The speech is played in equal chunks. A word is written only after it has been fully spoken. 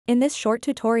In this short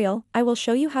tutorial, I will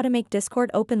show you how to make Discord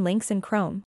open links in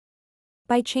Chrome.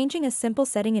 By changing a simple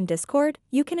setting in Discord,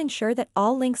 you can ensure that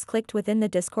all links clicked within the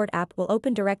Discord app will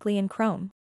open directly in Chrome.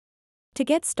 To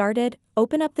get started,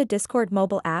 open up the Discord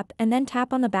mobile app and then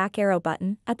tap on the back arrow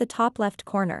button at the top left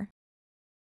corner.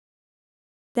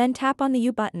 Then tap on the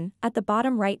U button at the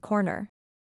bottom right corner.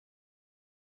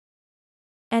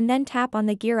 And then tap on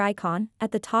the gear icon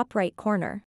at the top right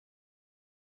corner.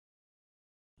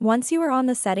 Once you are on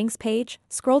the settings page,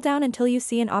 scroll down until you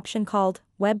see an option called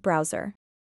Web Browser.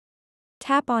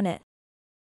 Tap on it.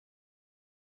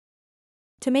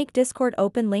 To make Discord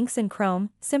open links in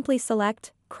Chrome, simply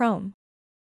select Chrome.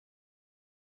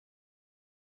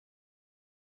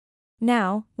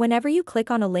 Now, whenever you click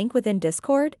on a link within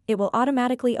Discord, it will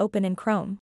automatically open in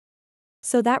Chrome.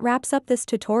 So that wraps up this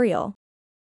tutorial.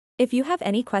 If you have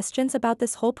any questions about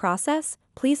this whole process,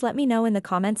 please let me know in the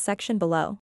comments section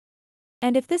below.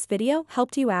 And if this video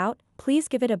helped you out, please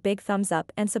give it a big thumbs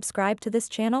up and subscribe to this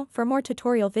channel for more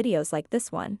tutorial videos like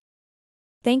this one.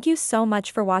 Thank you so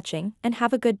much for watching and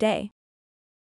have a good day.